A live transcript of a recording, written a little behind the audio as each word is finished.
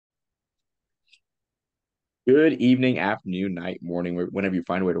Good evening, afternoon, night, morning, whenever you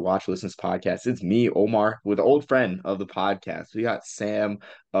find a way to watch, listen to this podcast. It's me, Omar, with an old friend of the podcast. We got Sam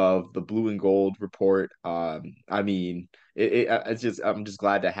of the Blue and Gold Report. It's just I'm just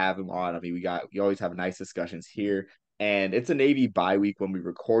glad to have him on. I mean, we always have nice discussions here, and it's a Navy bye week when we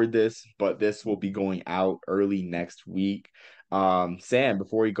record this, but this will be going out early next week. Sam,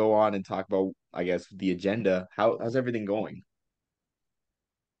 before we go on and talk about, I guess, the agenda, how's everything going?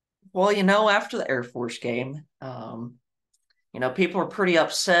 Well, after the Air Force game, people are pretty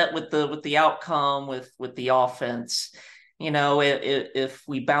upset with the outcome with the offense. If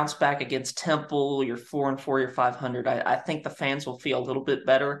we bounce back against Temple, you're 4-4, you're 500. I think the fans will feel a little bit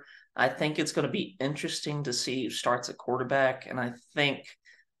better. I think it's going to be interesting to see who starts at quarterback, and I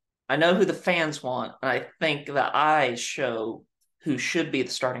know who the fans want, and I think the eyes show who should be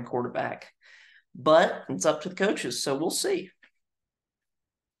the starting quarterback. But it's up to the coaches, so we'll see.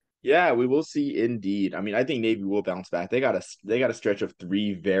 Yeah, we will see indeed. I mean, I think Navy will bounce back. They got a stretch of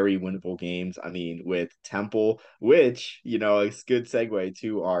three very winnable games. I mean, with Temple, which, it's a good segue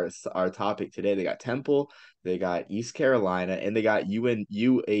to our topic today. They got Temple, they got East Carolina, and they got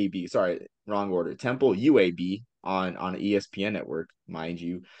UAB. Sorry, wrong order. Temple, UAB on ESPN network, mind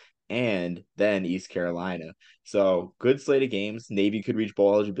you, and then East Carolina. So good slate of games. Navy could reach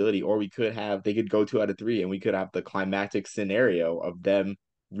bowl eligibility, or they could go 2 out of 3, and we could have the climactic scenario of them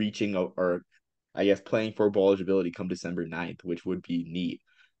reaching or I guess playing for bowl eligibility come December 9th, which would be neat.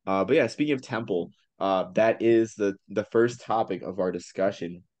 But yeah, speaking of Temple, that is the first topic of our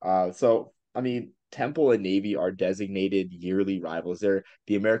discussion. So I mean, Temple and Navy are designated yearly rivals.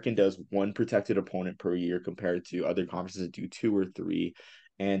 The American does one protected opponent per year compared to other conferences that do two or three.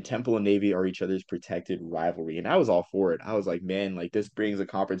 And Temple and Navy are each other's protected rivalry. And I was all for it. I was like, man, like this brings a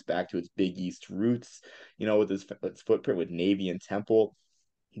conference back to its Big East roots, with its footprint with Navy and Temple.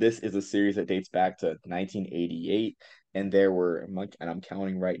 This is a series that dates back to 1988, and I'm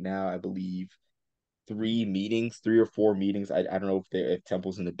counting right now, I believe 3 meetings, 3 or 4 meetings. I don't know if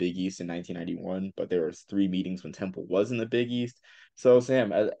Temple's in the Big East in 1991, but there was 3 meetings when Temple was in the Big East. So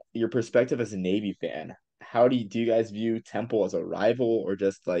Sam, your perspective as a Navy fan, do you guys view Temple as a rival or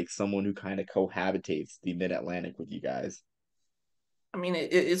just like someone who kind of cohabitates the Mid Atlantic with you guys? I mean,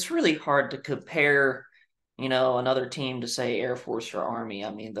 it's really hard to compare, another team to say Air Force or Army.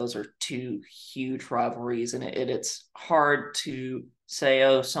 I mean, those are two huge rivalries, and it's hard to say,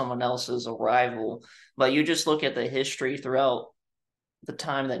 oh, someone else is a rival. But you just look at the history throughout the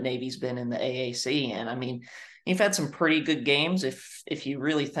time that Navy's been in the AAC, and I mean, you've had some pretty good games. If you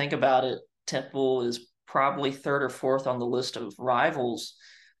really think about it, Temple is probably third or fourth on the list of rivals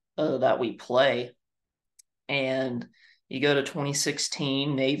that we play. And you go to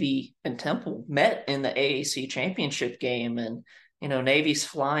 2016, Navy and Temple met in the AAC championship game, and Navy's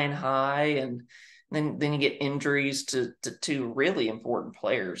flying high, and then you get injuries to two really important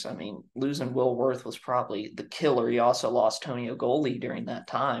players. I mean, losing Will Worth was probably the killer. You also lost Tony Ogoli during that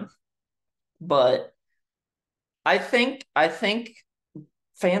time, but I think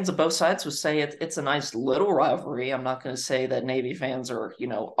fans of both sides would say it's a nice little rivalry. I'm not going to say that Navy fans are,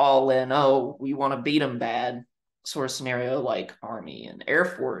 all in, oh, we want to beat them bad sort of scenario like Army and Air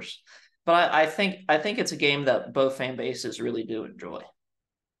Force. But I think it's a game that both fan bases really do enjoy.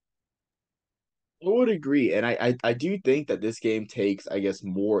 I would agree, and I do think that this game takes, I guess,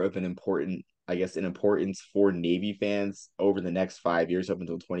 more of an importance for Navy fans over the next 5 years up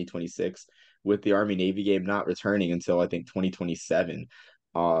until 2026, with the Army Navy game not returning until I think 2027,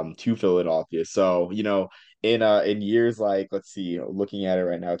 to Philadelphia. So, in years like, let's see, looking at it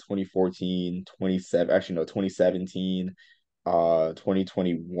right now, 2014, 27, actually no, 2017,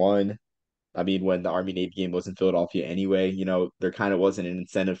 2021. I mean, when the Army Navy game was in Philadelphia anyway, there kind of wasn't an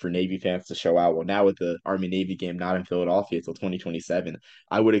incentive for Navy fans to show out. Well, now with the Army Navy game not in Philadelphia until 2027,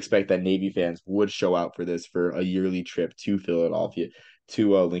 I would expect that Navy fans would show out for this for a yearly trip to Philadelphia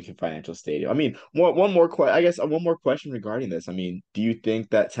to Lincoln Financial Stadium. I mean, one more question regarding this. I mean, do you think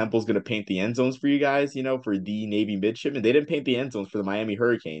that Temple's going to paint the end zones for you guys, for the Navy midshipmen? They didn't paint the end zones for the Miami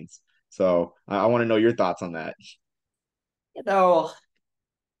Hurricanes. So I want to know your thoughts on that. You know,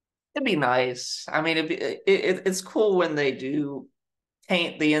 it'd be nice. I mean, it's cool when they do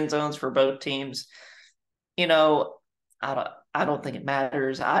paint the end zones for both teams. You know, I don't think it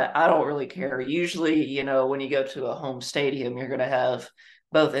matters. I don't really care. Usually, when you go to a home stadium, you're gonna have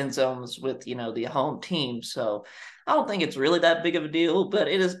both end zones with, the home team. So I don't think it's really that big of a deal, but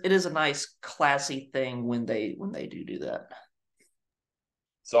it is a nice classy thing when they do that.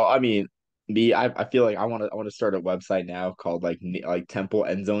 So I mean, I feel like I want to start a website now called like Temple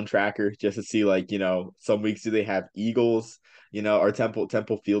End Zone Tracker just to see like some weeks do they have Eagles, or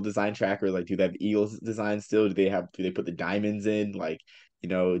Temple Field Design Tracker, like do they have Eagles design still, do they put the diamonds in, like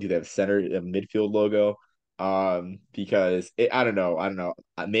do they have center a midfield logo, because I don't know,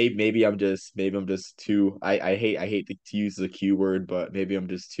 maybe I'm just too, I hate to use the Q word, but maybe I'm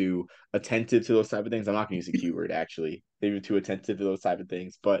just too attentive to those type of things. I'm not gonna use the Q word actually, maybe I'm too attentive to those type of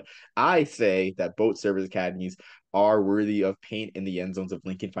things, but I say that both service academies are worthy of paint in the end zones of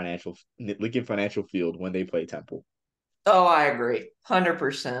Lincoln Financial Field when they play Temple. Oh, I agree,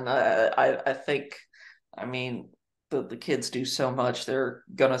 100%. I think, I mean, the kids do so much. They're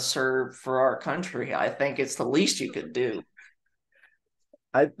gonna serve for our country. I think it's the least you could do.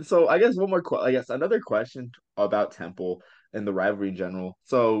 I guess I guess another question about Temple and the rivalry in general.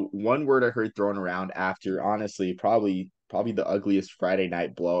 So one word I heard thrown around after, honestly, probably the ugliest Friday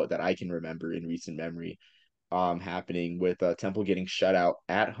night blowout that I can remember in recent memory, happening with Temple getting shut out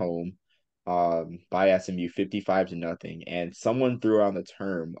at home by SMU 55 to nothing, and someone threw around the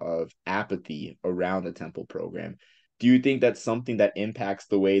term of apathy around the Temple program. Do you think that's something that impacts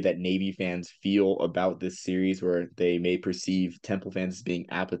the way that Navy fans feel about this series, where they may perceive Temple fans as being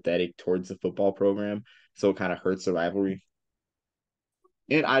apathetic towards the football program, so it kind of hurts the rivalry?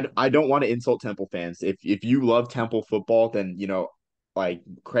 And I don't want to insult Temple fans. If you love Temple football, then like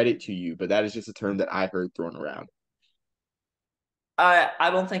credit to you, but that is just a term that I heard thrown around. I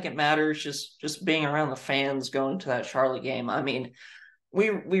don't think it matters. Just being around the fans, going to that Charlotte game. I mean, we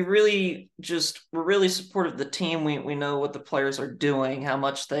really just we're really supportive of the team. We know what the players are doing, how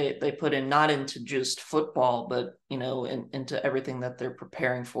much they put in, not into just football, but into everything that they're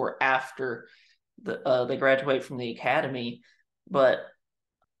preparing for after they graduate from the academy. But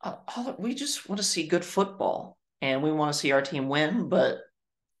we just want to see good football, and we want to see our team win. But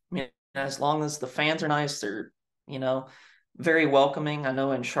I mean, as long as the fans are nice, they're you know very welcoming. I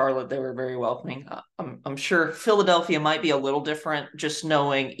know in Charlotte they were very welcoming. I'm sure Philadelphia might be a little different, just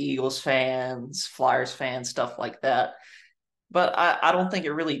knowing Eagles fans, Flyers fans, stuff like that. But I don't think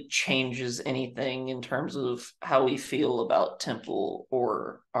it really changes anything in terms of how we feel about Temple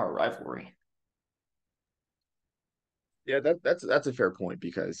or our rivalry. Yeah, that's a fair point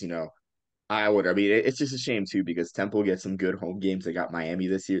because I mean, it's just a shame too because Temple gets some good home games. They got Miami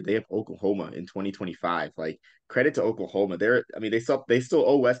this year. They have Oklahoma in 2025. Like, credit to Oklahoma. I mean, they still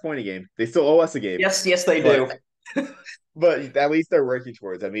owe West Point a game. They still owe us a game. Yes, yes, they But do. but at least they're working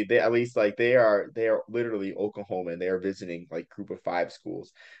towards. I mean, they at least like they are literally Oklahoma and they are visiting like group of five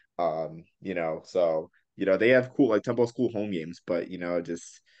schools. So they have cool like Temple's cool home games, but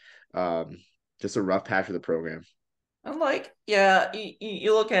um just a rough patch of the program. I'm like, yeah,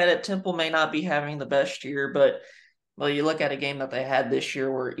 you look at it, Temple may not be having the best year, but well, you look at a game that they had this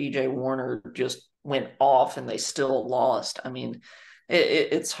year where EJ Warner just went off and they still lost. I mean,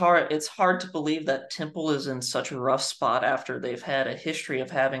 it's hard to believe that Temple is in such a rough spot after they've had a history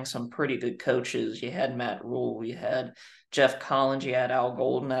of having some pretty good coaches. You had Matt Rule, you had Jeff Collins, you had Al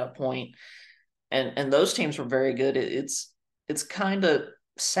Golden at a point, and those teams were very good. It's kind of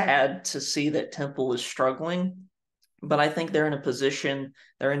sad to see that Temple is struggling, but I think they're in a position.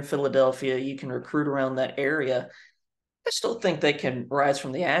 They're in Philadelphia. You can recruit around that area. I still think they can rise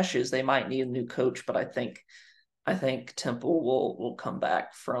from the ashes. They might need a new coach, but I think Temple will come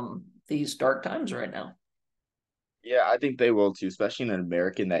back from these dark times right now. Yeah, I think they will too, especially in an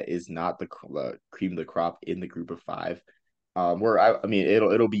American that is not the cream of the crop in the group of five. Where I mean,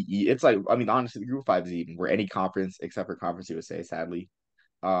 it'll be it's like I mean, honestly, the group of five is even where any conference except for Conference USA, sadly,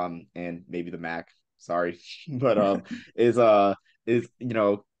 and maybe the MAC, sorry, but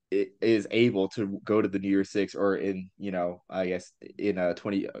is able to go to the New Year Six, or in I guess in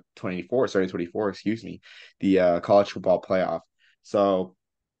 2024, starting 24, excuse me, the college football playoff. So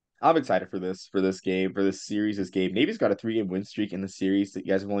I'm excited for this game, for this series, this game. Navy's got a 3-game win streak in the series. You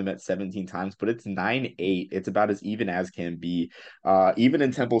guys have only met 17 times, but it's 9-8. It's about as even as can be. Even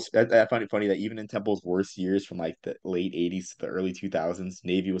in Temple's, I find it funny that even in Temple's worst years from like the late 80s to the early 2000s,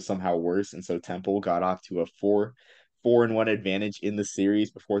 Navy was somehow worse. And so Temple got off to a 4-1 advantage in the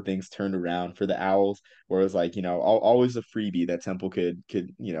series before things turned around for the Owls, where it was like, always a freebie that Temple could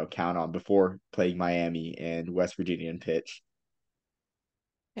count on before playing Miami and West Virginia and pitch.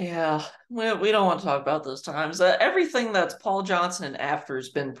 Yeah, we don't want to talk about those times. Everything that's Paul Johnson and after has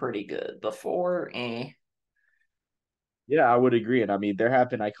been pretty good. Before, Yeah, I would agree. And I mean, there have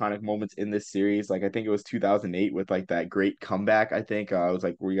been iconic moments in this series. Like I think it was 2008 with like that great comeback. I think it was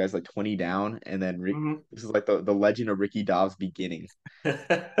like were you guys like 20 down, and then Mhm. this is like the legend of Ricky Dobbs beginning.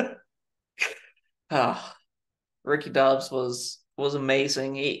 Ah, Ricky Dobbs was was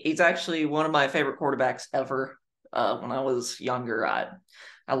amazing. He's actually one of my favorite quarterbacks ever. When I was younger, I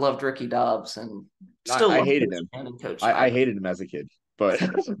loved Ricky Dobbs and still I love hated Coach him. Shannon, Coach I Snyder. hated him as a kid, but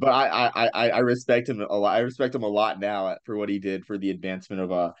I respect him a lot. I respect him a lot now for what he did for the advancement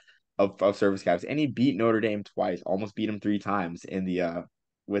of service caps, and he beat Notre Dame twice, almost beat him three times in the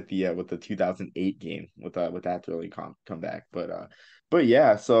with the 2008 game with that thrilling comeback. But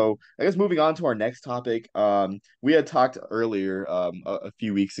yeah, so I guess moving on to our next topic. We had talked earlier a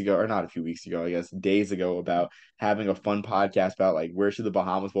few weeks ago, or not a few weeks ago, I guess days ago, about having a fun podcast about like where should the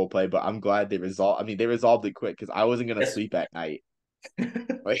Bahamas Bowl play, but I'm glad they resolved. I mean, they resolved it quick because I wasn't gonna Yes. sleep at night.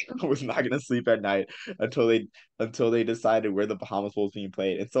 Like I was not gonna sleep at night until they decided where the Bahamas Bowl was being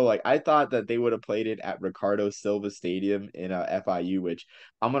played. And so like I thought that they would have played it at Ricardo Silva Stadium in FIU, which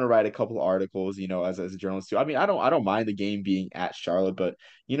I'm gonna write a couple articles, as a journalist too. I mean, I don't mind the game being at Charlotte, but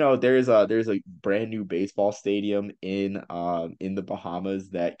there's a brand new baseball stadium in the Bahamas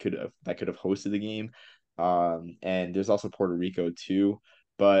that could have hosted the game. And there's also Puerto Rico too.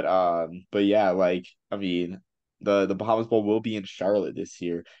 But yeah, like I mean the Bahamas Bowl will be in Charlotte this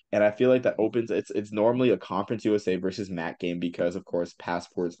year, and I feel like that opens. It's normally a Conference USA versus MAC game because of course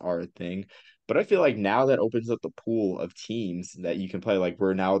passports are a thing, but I feel like now that opens up the pool of teams that you can play. Like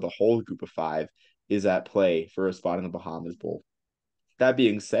we're now the whole group of five is at play for a spot in the Bahamas Bowl. That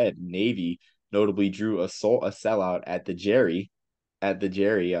being said, Navy notably drew a sellout at the Jerry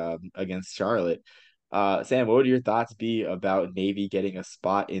against Charlotte. Sam, what would your thoughts be about Navy getting a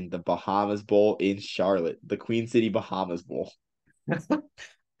spot in the Bahamas Bowl in Charlotte, the Queen City Bahamas Bowl?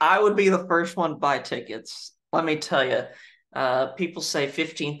 I would be the first one to buy tickets. Let me tell you, people say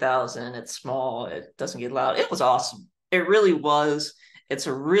 15,000, it's small, it doesn't get loud. It was awesome. It really was. It's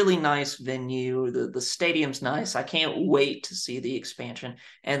a really nice venue. The stadium's nice. I can't wait to see the expansion.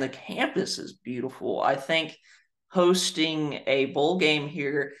 And the campus is beautiful. I think hosting a bowl game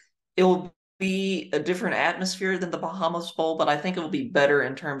here, it will be a different atmosphere than the Bahamas Bowl, but I think it will be better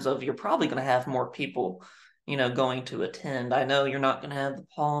in terms of you're probably going to have more people going to attend. I know you're not going to have the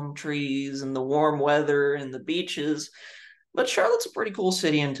palm trees and the warm weather and the beaches, but Charlotte's a pretty cool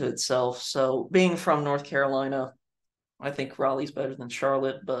city into itself. So, being from North Carolina, I think Raleigh's better than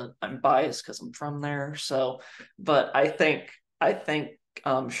Charlotte, but I'm biased because I'm from there. So, but I think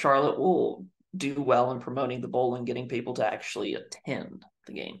Charlotte will do well in promoting the bowl and getting people to actually attend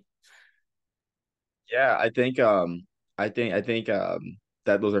the game. Yeah, I think that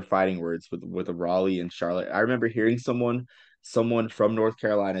those are fighting words with Raleigh and Charlotte. I remember hearing someone from North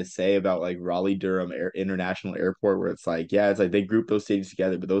Carolina say about like Raleigh Durham International Airport where it's like, yeah, it's like they group those cities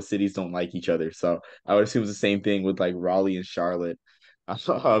together, but those cities don't like each other. So I would assume it's the same thing with like Raleigh and Charlotte.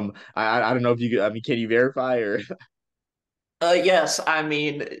 I don't know if you could, I mean, can you verify or Yes, I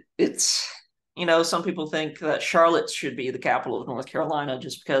mean it's some people think that Charlotte should be the capital of North Carolina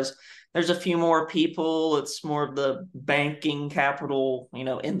just because there's a few more people. It's more of the banking capital,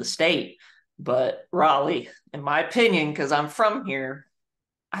 in the state. But Raleigh, in my opinion, because I'm from here,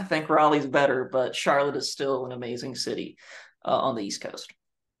 I think Raleigh's better. But Charlotte is still an amazing city on the East Coast.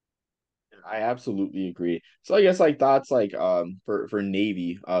 I absolutely agree. So I guess like thoughts like for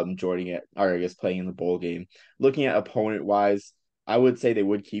Navy joining it or I guess playing in the bowl game. Looking at opponent wise, I would say they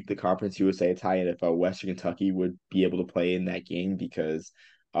would keep the Conference USA tie and if Western Kentucky would be able to play in that game because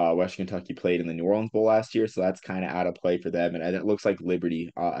Western Kentucky played in the New Orleans Bowl last year, so that's kind of out of play for them. And it looks like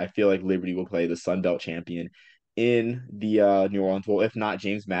Liberty. I feel like Liberty will play the Sun Belt champion in the New Orleans Bowl. If not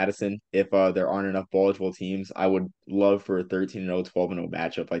James Madison, if there aren't enough bowl eligible teams, I would love for a 13-0, 12-0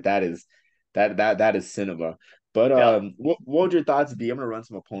 matchup. Like that is cinema. But Yeah. what would your thoughts be? I'm gonna run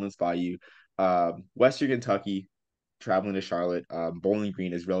some opponents by you. Western Kentucky traveling to Charlotte. Bowling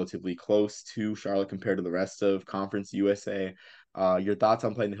Green is relatively close to Charlotte compared to the rest of Conference USA. Your thoughts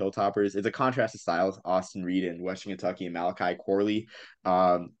on playing the Hilltoppers? It's a contrast of styles. Austin Reed and Western Kentucky and Malachi Corley.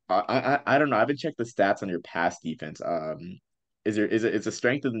 I don't know. I haven't checked the stats on your pass defense. Is the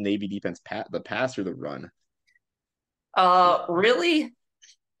strength of the Navy defense the pass or the run? Really,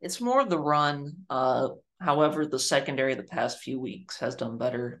 it's more of the run. However, the secondary the past few weeks has done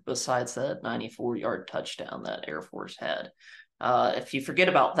better besides that 94-yard touchdown that Air Force had. If you forget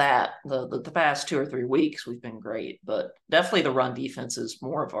about that, the past 2 or 3 weeks we've been great, but definitely the run defense is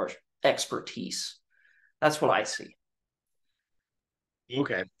more of our expertise. That's what I see.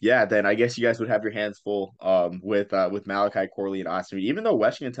 Okay. Yeah, then I guess you guys would have your hands full with Malachi Corley and Austin Reed. Even though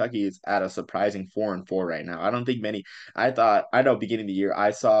Western Kentucky is at a surprising 4-4 right now. I don't think many I know beginning of the year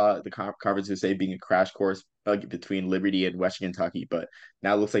I saw the conference say being a crash course between Liberty and Western Kentucky, but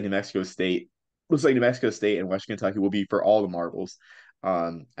now it looks like New Mexico State and Western Kentucky will be for all the marbles.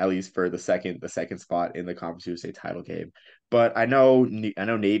 at least for the second spot in the Conference USA title game. But I know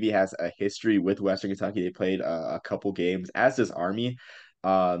Navy has a history with Western Kentucky. They played a couple games, as does Army.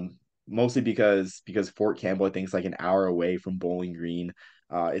 Mostly because Fort Campbell, I think, is like an hour away from Bowling Green.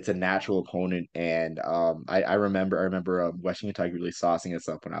 It's a natural opponent, and I remember Western Kentucky really saucing us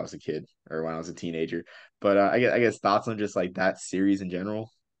up when I was a kid or when I was a teenager. But I guess thoughts on just like that series in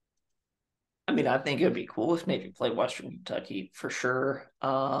general. I mean, I think it'd be cool if Navy played Western Kentucky for sure.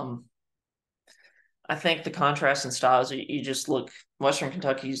 I think the contrast in styles, you just look, Western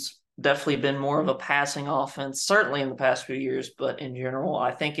Kentucky's definitely been more of a passing offense, certainly in the past few years, but in general,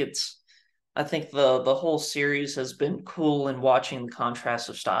 I think the whole series has been cool in watching the contrast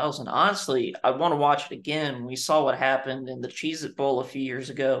of styles. And honestly, I want to watch it again. We saw what happened in the Cheez-It Bowl a few years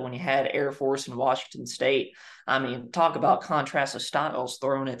ago when you had Air Force and Washington State. I mean, talk about contrast of styles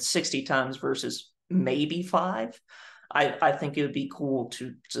thrown at 60 times versus maybe five. I think it would be cool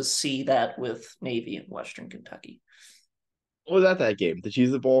to see that with Navy and Western Kentucky. I was at that game, the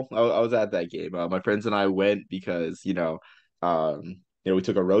Cheez It Bowl. I was at that game. My friends and I went because we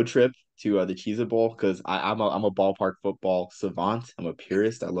took a road trip to the Cheez It Bowl because I'm a ballpark football savant. I'm a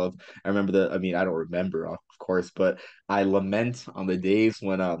purist. I remember I mean, I don't remember, of course, but I lament on the days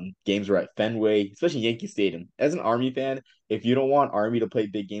when games were at Fenway, especially Yankee Stadium. As an Army fan, if you don't want Army to play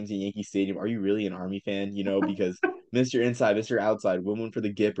big games in Yankee Stadium, are you really an Army fan? Because Mr. Inside, Mr. Outside, woman for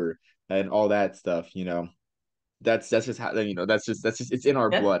the Gipper, and all that stuff. That's just how that's just it's in our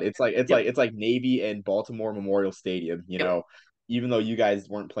Yeah. blood. It's like it's like Yep. it's like Navy and Baltimore Memorial Stadium, Yep. even though you guys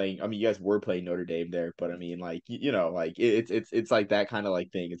weren't playing. I mean, you guys were playing Notre Dame there, but I mean, like like it's like that kind of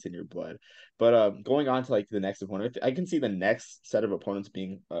like thing. It's in your blood. But going on to like the next opponent, I can see the next set of opponents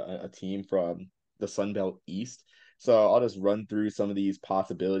being a team from the Sun Belt East. So I'll just run through some of these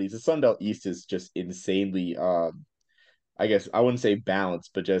possibilities. The Sun Belt East is just insanely I guess I wouldn't say balance,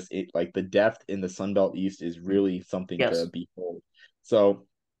 but just like the depth in the Sun Belt East is really something to Yes. behold. So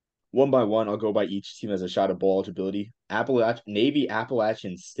one by one, I'll go by each team as a shot of bowl eligibility. Navy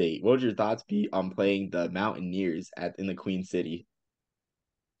Appalachian State. What would your thoughts be on playing the Mountaineers in the Queen City?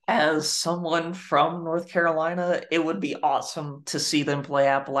 As someone from North Carolina, it would be awesome to see them play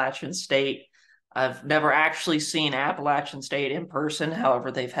Appalachian State. I've never actually seen Appalachian State in person. However,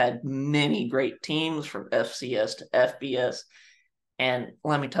 they've had many great teams from FCS to FBS. And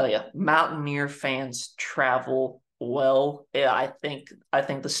let me tell you, Mountaineer fans travel well. Yeah, I think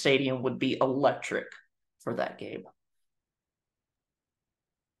the stadium would be electric for that game.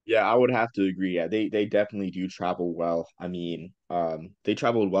 Yeah, I would have to agree. Yeah, they definitely do travel well. I mean, they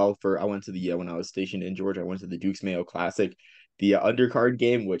traveled well for. I went to the when I was stationed in Georgia. I went to the Dukes Mayo Classic, the undercard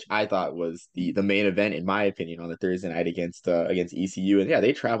game, which I thought was the main event in my opinion on the Thursday night against ECU. And yeah,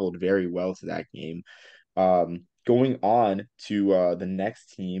 they traveled very well to that game. Going on to the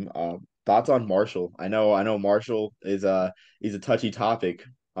next team. Thoughts on Marshall? I know Marshall is a touchy topic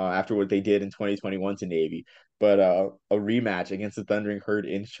after what they did in 2021 to Navy, but a rematch against the Thundering Herd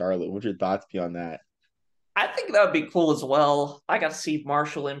in Charlotte. What's your thoughts beyond that? I think that would be cool as well. I got to see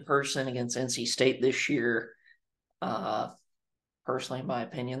Marshall in person against NC State this year. Uh, Personally, in my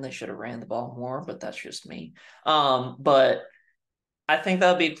opinion, they should have ran the ball more, but that's just me. But I think that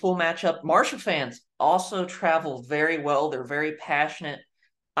would be a cool matchup. Marshall fans also travel very well. They're very passionate.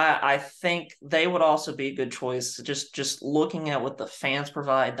 I think they would also be a good choice. Just looking at what the fans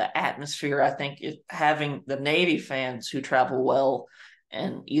provide, the atmosphere. I think having the Navy fans who travel well,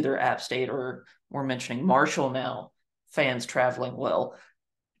 and either App State or we're mentioning Marshall now, fans traveling well.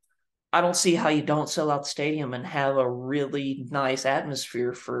 I don't see how you don't sell out the stadium and have a really nice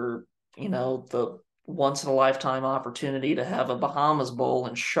atmosphere for the once in a lifetime opportunity to have a Bahamas Bowl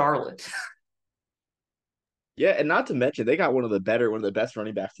in Charlotte. Yeah, and not to mention they got one of the best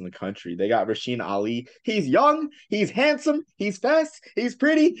running backs in the country. They got Rasheen Ali. He's young, he's handsome, he's fast, he's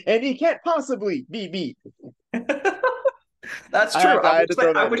pretty, and he can't possibly be beat. That's true. I had to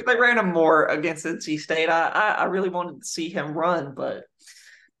throw I that wish in they there. ran him more against NC State. I really wanted to see him run, but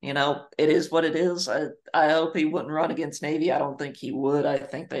it is what it is. I hope he wouldn't run against Navy. I don't think he would. I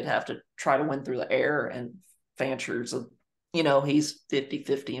think they'd have to try to win through the air, and Fancher's he's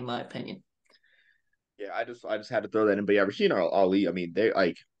 50-50 in my opinion. Yeah, I just had to throw that in. But yeah, Rasheen Ali, I mean, they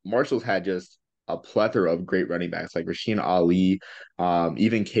like Marshall's had just a plethora of great running backs like Rasheen Ali,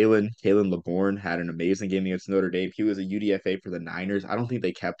 even Kalen LeBourne had an amazing game against Notre Dame. He was a UDFA for the Niners. I don't think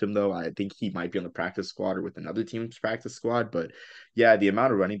they kept him though. I think he might be on the practice squad or with another team's practice squad. But yeah, the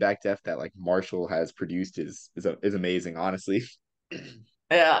amount of running back depth that like Marshall has produced is amazing, honestly.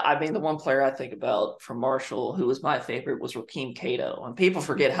 Yeah, I mean, the one player I think about from Marshall who was my favorite was Rakeem Cato, and people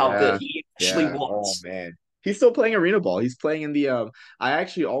forget how good Yeah, he actually yeah. Oh was. man. He's still playing arena ball. He's playing in the I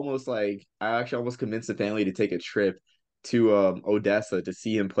actually almost convinced the family to take a trip to Odessa to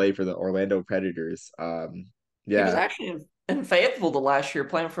see him play for the Orlando Predators. He was Yeah, actually in Fayetteville the last year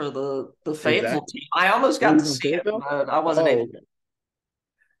playing for the Fayetteville exactly. team. I almost Oh, got he's to in see him, Fayetteville? but I wasn't Oh, able. okay.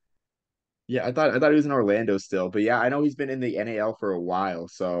 Yeah, I thought he was in Orlando still, but yeah, I know he's been in the NAL for a while.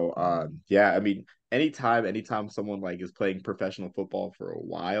 So yeah, I mean, anytime someone like is playing professional football for a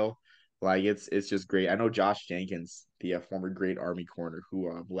while, like it's just great. I know Josh Jenkins, the former great Army corner who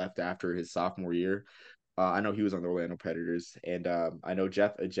left after his sophomore year. I know he was on the Orlando Predators, and I know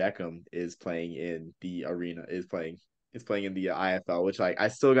Jeff Ejeckham is playing in the arena, is playing in the IFL, which like I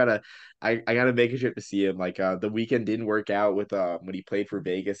still gotta, I gotta make a trip to see him. Like the weekend didn't work out with when he played for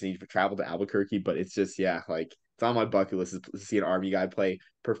Vegas and he traveled to Albuquerque, but it's just yeah, like it's on my bucket list to see an Army guy play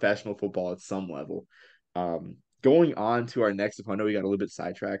professional football at some level. Going on to our next opponent, we got a little bit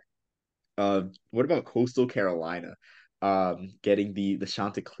sidetracked. What about Coastal Carolina? Getting the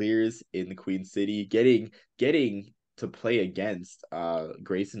Chanticleers in the Queen City, getting to play against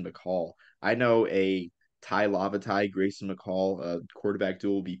Grayson McCall. I know a Ty Lavatai, Grayson McCall, quarterback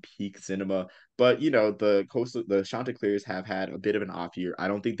duel will be peak cinema, but you know the Chanticleers have had a bit of an off year. I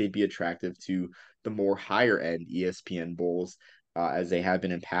don't think they'd be attractive to the more higher end ESPN bowls as they have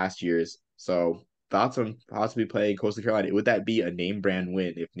been in past years. So thoughts on possibly playing Coastal Carolina? Would that be a name brand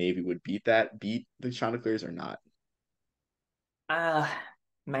win if Navy would beat the Chanticleers or not? Uh,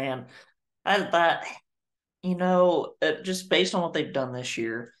 man, that just based on what they've done this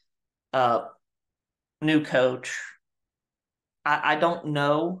year, uh, new coach. I don't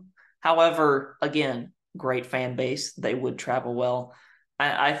know. However, again, great fan base. They would travel well.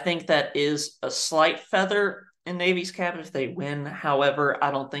 I think that is a slight feather in Navy's cap if they win. However,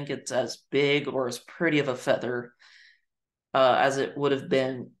 I don't think it's as big or as pretty of a feather as it would have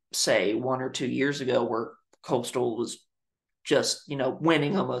been, say, 1 or 2 years ago, where Coastal was just,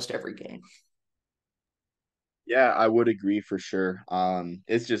 winning almost every game. Yeah, I would agree for sure.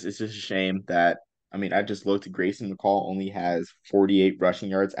 It's just a shame that I mean I just looked at Grayson McCall only has 48 rushing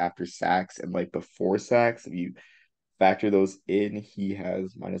yards after sacks and like before sacks. If you factor those in, he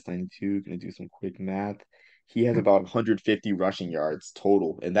has minus 92. Gonna do some quick math. He has about 150 rushing yards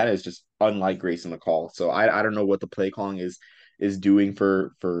total, and that is just unlike Grayson McCall. So I don't know what the play calling is doing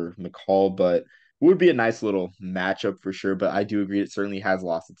for McCall, but it would be a nice little matchup for sure. But I do agree it certainly has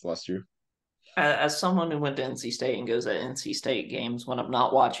lost its luster. As someone who went to NC State and goes to NC State games when I'm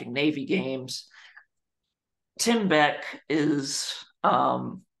not watching Navy games, Tim Beck is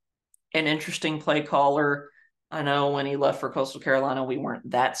an interesting play caller. I know when he left for Coastal Carolina, we weren't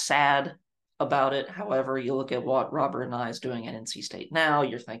that sad about it. However, you look at what Robert and I is doing at NC State now,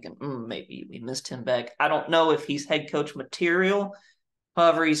 you're thinking, maybe we missed Tim Beck. I don't know if he's head coach material.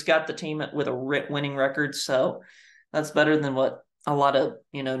 However, he's got the team with a winning record, so that's better than what a lot of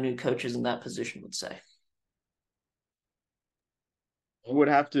new coaches in that position would say. I would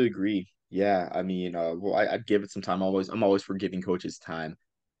have to agree. Yeah, I mean, well, I'd give it some time. I'm always for giving coaches time,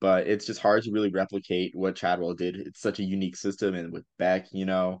 but it's just hard to really replicate what Chadwell did. It's such a unique system, and with Beck,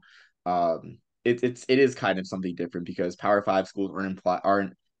 it is kind of something different because Power Five schools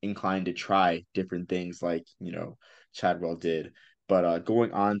aren't inclined to try different things like Chadwell did. But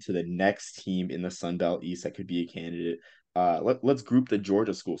going on to the next team in the Sun Belt East that could be a candidate, let's group the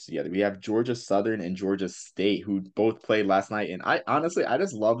Georgia schools together. We have Georgia Southern and Georgia State who both played last night, and I honestly I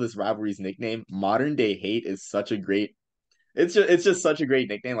just love this rivalry's nickname. Modern Day Hate is such a great. It's just such a great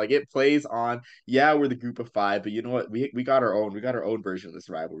nickname. Like it plays on. Yeah, we're the group of five, but you know what? We got our own. We got our own version of this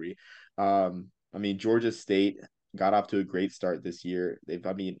rivalry. I mean Georgia State got off to a great start this year.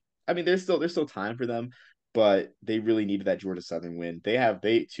 I mean there's still time for them, but they really needed that Georgia Southern win.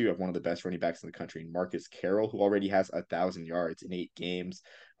 They too have one of the best running backs in the country, Marcus Carroll, who already has 1,000 yards in 8 games.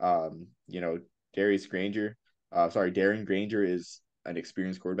 Darius Granger, Darren Granger is an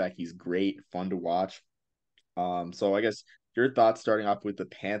experienced quarterback. He's great, fun to watch. So I guess your thoughts starting off with the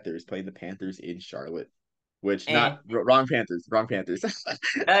Panthers playing the Panthers in Charlotte, which not And wrong Panthers, wrong Panthers.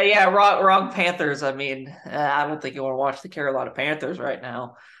 yeah, wrong Panthers. I mean, I don't think you want to watch the Carolina Panthers right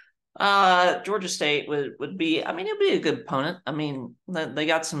now. Georgia State would be. I mean, it'd be a good opponent. I mean, they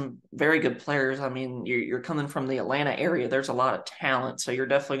got some very good players. I mean, you're coming from the Atlanta area. There's a lot of talent, so you're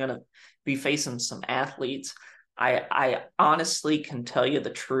definitely going to be facing some athletes. I honestly can tell you the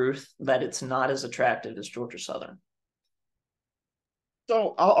truth that it's not as attractive as Georgia Southern.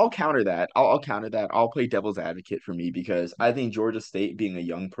 So I'll counter that. I'll counter that. I'll play devil's advocate for me because I think Georgia State being a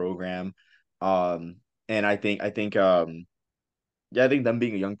young program, um, and I think them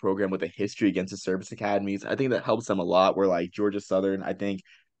being a young program with a history against the service academies, I think that helps them a lot. Where like Georgia Southern, I think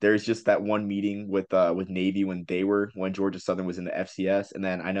there's just that one meeting with Navy when Georgia Southern was in the FCS, and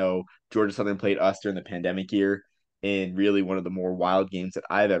then I know Georgia Southern played us during the pandemic year in really one of the more wild games that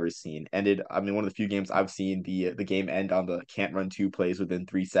I've ever seen. Ended, I mean, one of the few games I've seen the game end on the can't run two plays within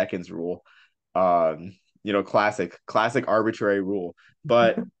 3 seconds rule. Classic arbitrary rule.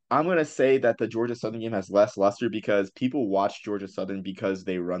 But I'm gonna say that the Georgia Southern game has less luster because people watch Georgia Southern because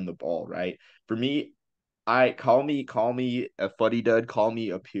they run the ball, right? For me, I call me a fuddy dud, call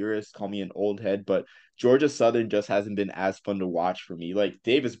me a purist, call me an old head, but Georgia Southern just hasn't been as fun to watch for me. Like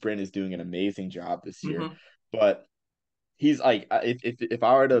Davis Brin is doing an amazing job this year, Hmm. but he's like if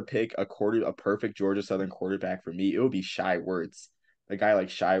I were to pick a perfect Georgia Southern quarterback for me, it would be Shy Wertz, a guy like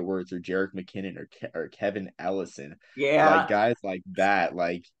Shy Wertz or Jarek McKinnon or Kevin Ellison, like Yeah. guys like that,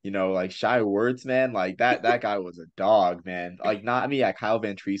 like like Shy Wertz, man, like that guy was a dog, man. Like not I mean, yeah, Kyle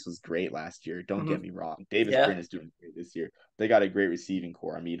Van Treese was great last year. Don't Hmm. get me wrong. Davis Brin Yeah. is doing great this year. They got a great receiving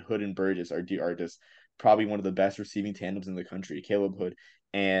core. I mean, Hood and Burgess are just probably one of the best receiving tandems in the country. Caleb Hood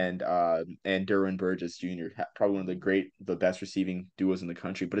and Derwin Burgess Jr. Probably one of the best receiving duos in the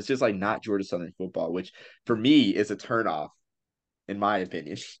country. But it's just like not Georgia Southern football, which for me is a turnoff in my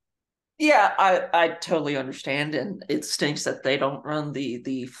opinion. Yeah, I totally understand, and it stinks that they don't run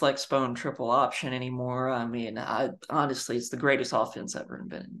the flex bone triple option anymore. I mean, I honestly, it's the greatest offense ever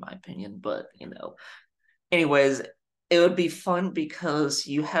invented, in my opinion. But anyways, it would be fun because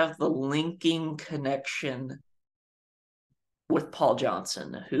you have the linking connection with Paul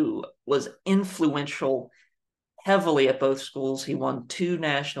Johnson, who was influential heavily at both schools. He won two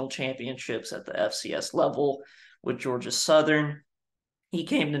national championships at the FCS level with Georgia Southern. He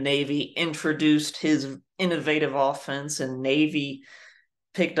came to Navy, introduced his innovative offense, and Navy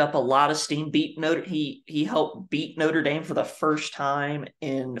picked up a lot of steam. He helped beat Notre Dame for the first time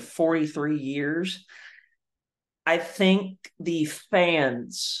in 43 years. I think the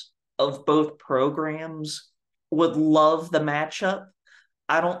fans of both programs would love the matchup.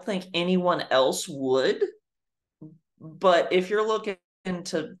 I don't think anyone else would, but if you're looking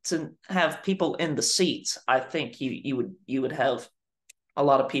to have people in the seats, I think you would have a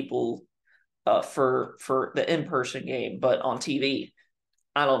lot of people for the in person game, but on TV,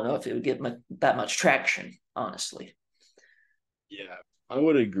 I don't know if it would get that much traction, honestly. Yeah, I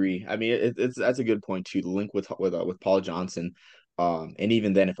would agree. I mean, it's that's a good point too. The link with Paul Johnson, and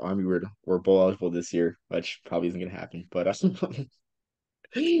even then, if Army were bowl eligible this year, which probably isn't gonna happen, but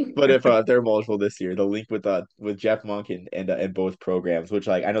but if they're eligible this year, the link with Jeff Monk and both programs, which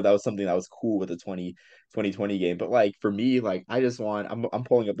like I know that was something that was cool with the 2020 game, but like for me, like I'm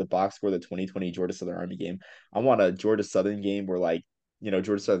pulling up the box score of the 2020 Georgia Southern Army game. I want a Georgia Southern game where like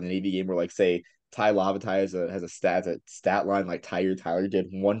Georgia Southern Navy game where like say Ty Lavatai has a stat line like Tyler did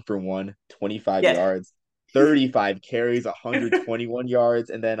 1 for 1, 25 Yeah. yards. 35 carries, 121 yards,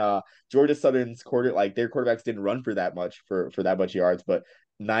 and then Georgia Southern's their quarterbacks didn't run for that much yards, but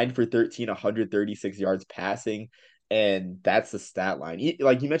 9 for 13, 136 yards passing. And that's the stat line.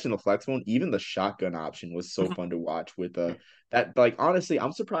 Like you mentioned the flex one, even the shotgun option was so fun to watch with that. Like honestly,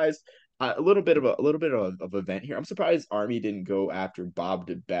 I'm surprised. A little bit of event here. I'm surprised Army didn't go after Bob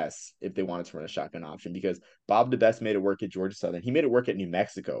DeBest if they wanted to run a shotgun option because Bob DeBest made it work at Georgia Southern. He made it work at New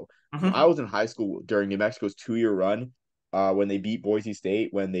Mexico. I Mm-hmm. was in high school during New Mexico's 2 year run, when they beat Boise State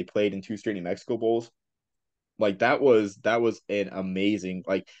when they played in two straight New Mexico bowls. Like that was an amazing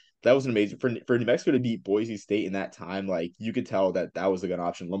for New Mexico to beat Boise State in that time. Like you could tell that was a good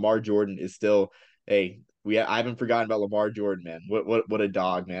option. Lamar Jordan is still I haven't forgotten about Lamar Jordan, man. What a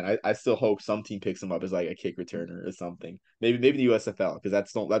dog, man. I still hope some team picks him up as like a kick returner or something. Maybe the USFL because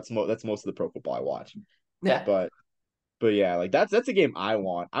that's most of the pro football I watch. Yeah. But but yeah, like that's a game I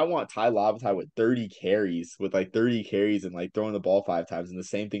want. I want Ty Lavatai with like 30 carries and like throwing the ball 5 times, and the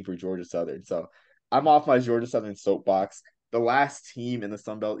same thing for Georgia Southern. So I'm off my Georgia Southern soapbox. The last team in the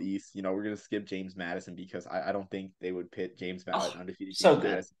Sun Belt East, we're gonna skip James Madison because I don't think they would pit Oh, undefeated so James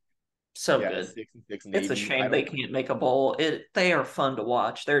good. Madison. So Yeah, good. 6-6 It's a Navy. I shame they don't. can't make a bowl. They are fun to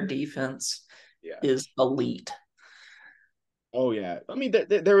watch. Their defense Yeah. is elite. Oh yeah. I mean,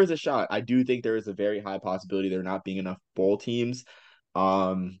 there is a shot. I do think there is a very high possibility there not being enough bowl teams.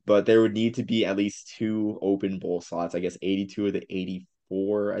 But there would need to be at least two open bowl slots. I guess 82 of the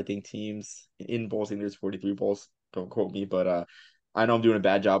 84, I think, teams in bowls. I think there's 43 bowls. Don't quote me, but I know I'm doing a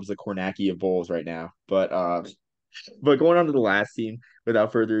bad job as a Kornacki of bowls right now. But going on to the last team,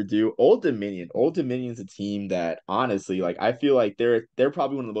 without further ado, Old Dominion. Old Dominion's a team that honestly, like I feel like they're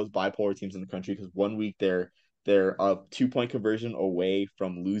probably one of the most bipolar teams in the country because one week they're a 2 point conversion away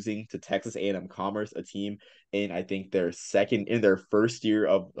from losing to Texas A&M Commerce, a team in I think their first year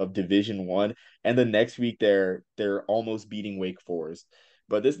of Division 1, and the next week they're almost beating Wake Forest.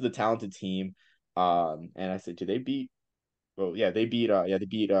 but this is the talented team. And I said, did they beat? Well, yeah, they beat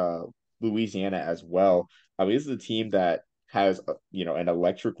Louisiana as well. I mean, this is a team that has an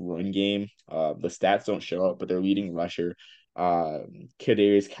electric run game. The stats don't show up, but their leading rusher,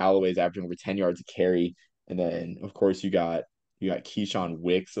 Kadarius Callaway is averaging over 10 yards a carry, and then of course you got Keyshawn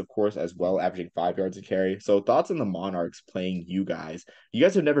Wicks, of course, as well, averaging 5 yards a carry. So thoughts on the Monarchs playing you guys? You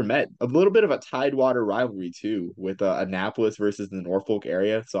guys have never met. A little bit of a Tidewater rivalry too, with Annapolis versus the Norfolk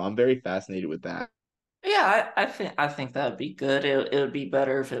area. So I'm very fascinated with that. Yeah, I think that'd be good. It would be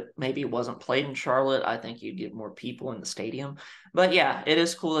better if it maybe wasn't played in Charlotte. I think you'd get more people in the stadium. But yeah, it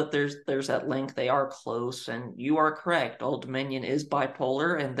is cool that there's that link. They are close, and you are correct. Old Dominion is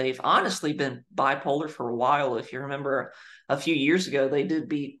bipolar, and they've honestly been bipolar for a while. If you remember, a few years ago, they did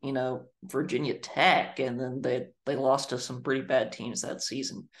beat Virginia Tech, and then they lost to some pretty bad teams that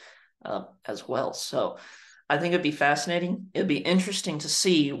season as well. So. I think it'd be fascinating. It'd be interesting to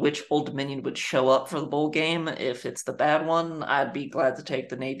see which Old Dominion would show up for the bowl game. If it's the bad one, I'd be glad to take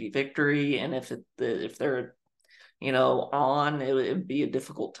the Navy victory. And if they're on, it would be a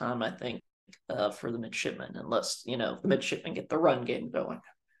difficult time, I think, for the midshipmen, unless the midshipmen get the run game going.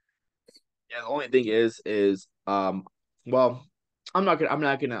 Yeah, the only thing is well, I'm not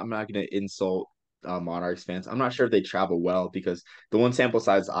gonna insult Monarchs fans. I'm not sure if they travel well because the one sample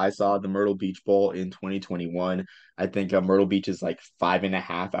size I saw, the Myrtle Beach Bowl in 2021, I think Myrtle Beach is like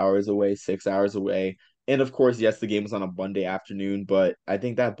 5.5 hours away, 6 hours away. And of course, yes, the game was on a Monday afternoon, but I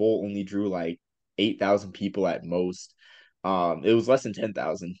think that bowl only drew like 8,000 people at most. It was less than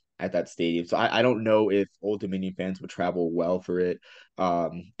 10,000 at that stadium. So I don't know if Old Dominion fans would travel well for it.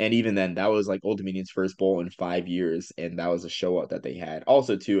 And even then, that was like Old Dominion's first bowl in 5 years, and that was a show up that they had.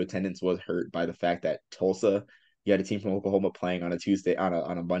 Also, too, attendance was hurt by the fact that Tulsa, you had a team from Oklahoma playing on a Tuesday on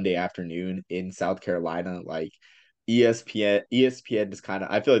a Monday afternoon in South Carolina. Like ESPN just kind of,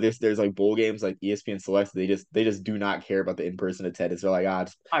 I feel like there's like bowl games like ESPN selects, they just do not care about the in-person attendance. They're like, I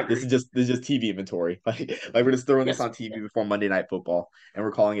this is agree. just TV inventory. Like we're just throwing this Yes. on TV before Monday Night Football, and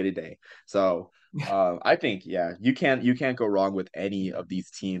we're calling it a day. So I think yeah, you can't go wrong with any of these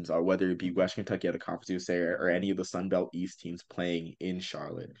teams, whether it be West Kentucky at the Conference USA or any of the Sun Belt East teams playing in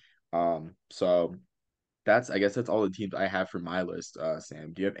Charlotte. So I guess that's all the teams I have for my list.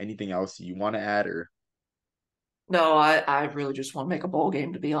 Sam, do you have anything else you want to add or? No, I really just want to make a bowl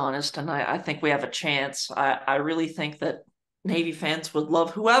game, to be honest. And I think we have a chance. I really think that Navy fans would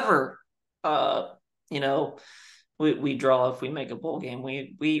love whoever, uh, you know, we draw if we make a bowl game.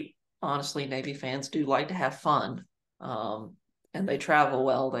 We honestly, Navy fans do like to have fun. And they travel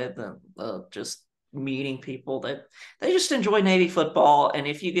well. They just meeting people that they just enjoy Navy football. And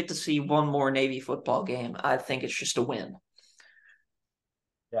if you get to see one more Navy football game, I think it's just a win.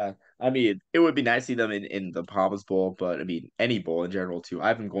 Yeah, I mean, it would be nice to see them in the Bahamas Bowl, but I mean, any bowl in general too.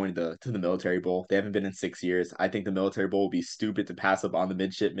 I've been going to the Military Bowl. They haven't been in 6 years. I think the Military Bowl would be stupid to pass up on the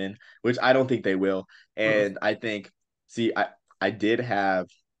midshipmen, which I don't think they will. Mm. And I think, see, I did have,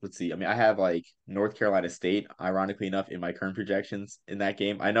 let's see, I mean, I have like North Carolina State, ironically enough, in my current projections in that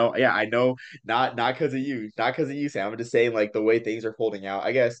game. I know, yeah, I know, not because of you, not because of you, Sam. I'm just saying like the way things are holding out.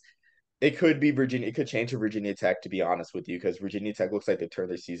 I guess it could be Virginia. It could change to Virginia Tech, to be honest with you, because Virginia Tech looks like they've turned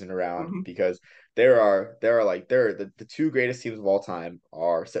their season around. Mhm. Because there are the two greatest teams of all time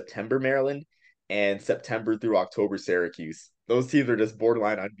are September Maryland and September through October Syracuse. Those teams are just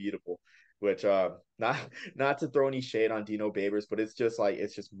borderline unbeatable. Which not not to throw any shade on Dino Babers, but it's just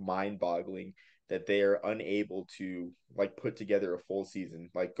mind boggling that they are unable to like put together a full season,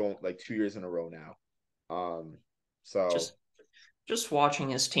 like going like 2 years in a row now. Um, so Just just watching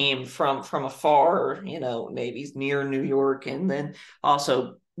his team from afar, maybe he's near New York, and then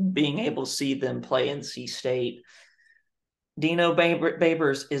also being able to see them play NC State.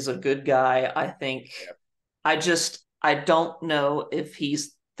 Babers is a good guy. I think. yeah, I don't know if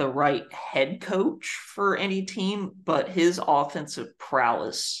he's the right head coach for any team, but his offensive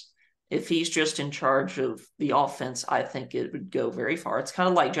prowess, if he's just in charge of the offense, I think it would go very far. It's kind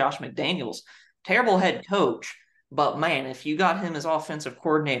of like Josh McDaniels, terrible head coach, but man, if you got him as offensive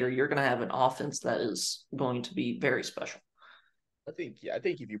coordinator, you're going to have an offense that is going to be very special. I think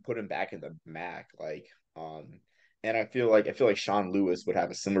if you put him back in the MAC, and I feel like Sean Lewis would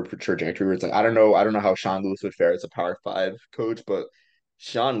have a similar trajectory. Where it's like I don't know how Sean Lewis would fare as a Power Five coach, but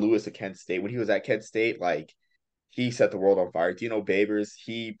Sean Lewis at Kent State, when he was at Kent State, like he set the world on fire. Dino Babers,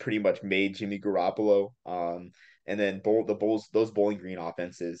 he pretty much made Jimmy Garoppolo. And then the Bulls, those Bowling Green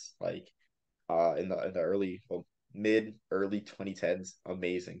offenses, like in the mid early 2010s,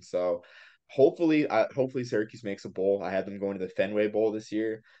 amazing. So hopefully Syracuse makes a bowl. I had them going to the Fenway Bowl this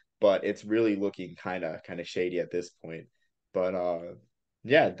year, but it's really looking kind of shady at this point. But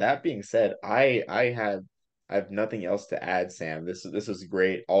Yeah, that being said, I have nothing else to add, Sam. This was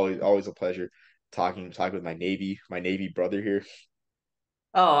great. Always a pleasure talking with my Navy brother here.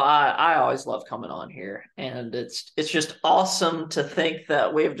 Oh, I always love coming on here, and it's just awesome to think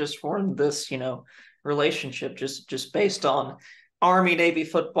that we've just formed this, relationship just based on Army Navy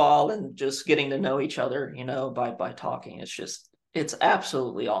football and just getting to know each other, by talking. It's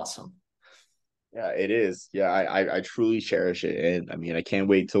absolutely awesome. Yeah, it is. Yeah, I truly cherish it. And I mean, I can't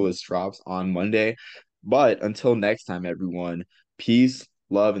wait till this drops on Monday. But until next time, everyone, peace,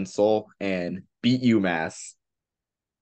 love, and soul, and beat UMass.